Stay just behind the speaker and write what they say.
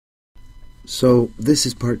So this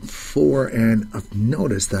is part 4, and I've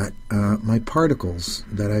noticed that my particles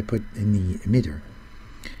that I put in the emitter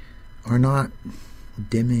are not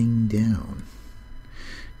dimming down.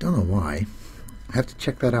 Don't know why. I have to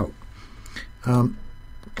check that out.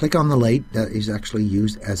 Click on the light that is actually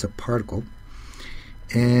used as a particle,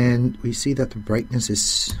 and we see that the brightness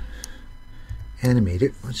is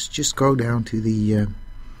animated. Let's just go down to the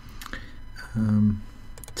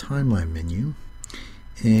timeline menu,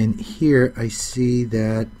 and here I see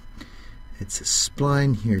that it's a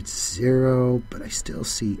spline. Here it's 0, but I still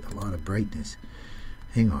see a lot of brightness.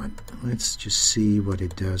 Hang on, let's just see what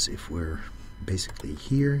it does if we're basically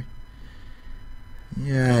here.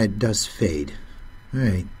 Yeah, it does fade.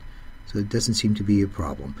 Alright, so it doesn't seem to be a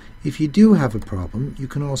problem. If you do have a problem, you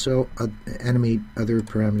can also animate other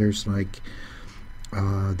parameters like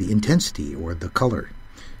the intensity or the color.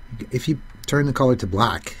 If you turn the color to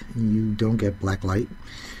black, you don't get black light.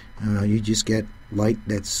 You just get light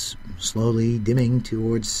that's slowly dimming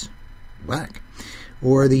towards black.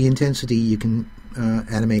 Or the intensity, you can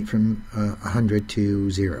animate from 100 to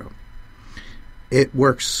 0. It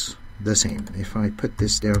works the same. If I put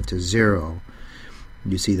this down to 0,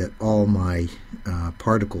 you see that all my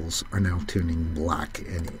particles are now turning black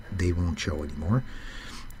and they won't show anymore.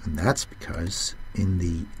 And that's because in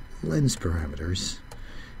the lens parameters,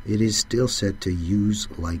 it is still set to use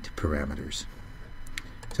light parameters.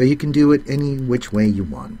 So you can do it any which way you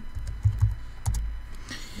want.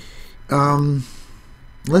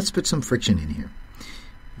 Let's put some friction in here.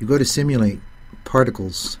 You go to simulate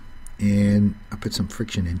particles, and I put some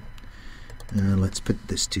friction in. Let's put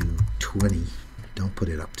this to 20. Don't put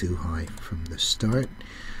it up too high from the start.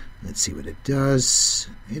 Let's see what it does.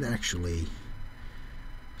 It actually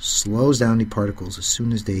slows down the particles as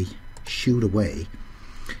soon as they shoot away.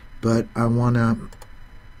 But I want to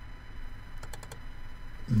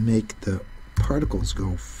make the particles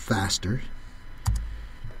go faster.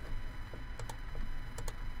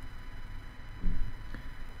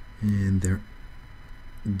 And they're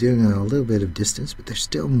doing a little bit of distance, but they're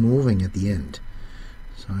still moving at the end.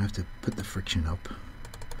 So I have to put the friction up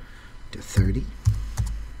to 30.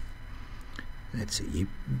 Let's see. You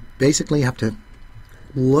basically have to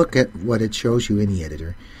look at what it shows you in the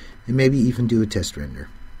editor and maybe even do a test render.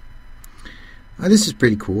 This is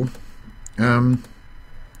pretty cool.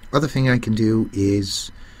 Other thing I can do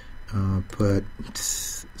is put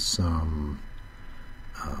some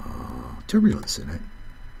turbulence in it.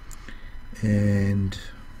 And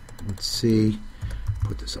let's see,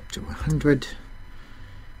 put this up to 100.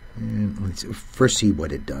 And let's first see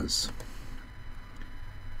what it does.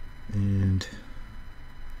 And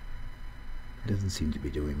it doesn't seem to be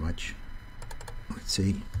doing much. Let's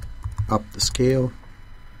see, up the scale.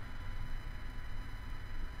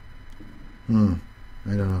 I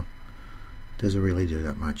don't know. Doesn't really do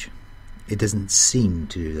that much. It doesn't seem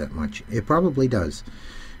to do that much. It probably does.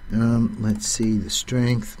 Let's see the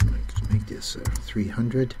strength. Let's make this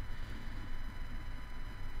 300.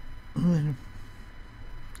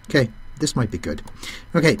 Okay, this might be good.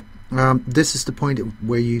 Okay, this is the point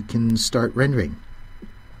where you can start rendering.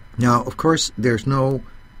 Now, of course, there's no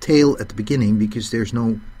tail at the beginning because there's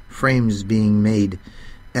no frames being made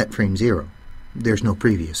at frame 0. There's no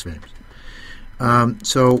previous frames.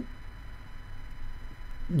 So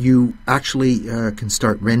you actually can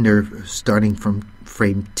start render starting from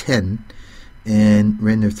frame 10 and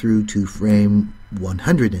render through to frame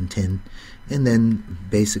 110, and then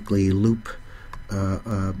basically loop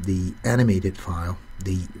the animated file,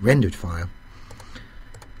 the rendered file,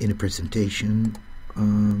 in a presentation.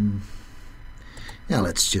 Yeah,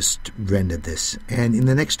 let's just render this. And in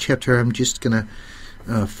the next chapter, I'm just going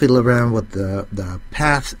to fiddle around with the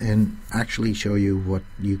path and actually show you what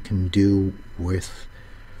you can do with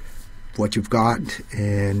what you've got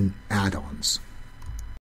and add-ons.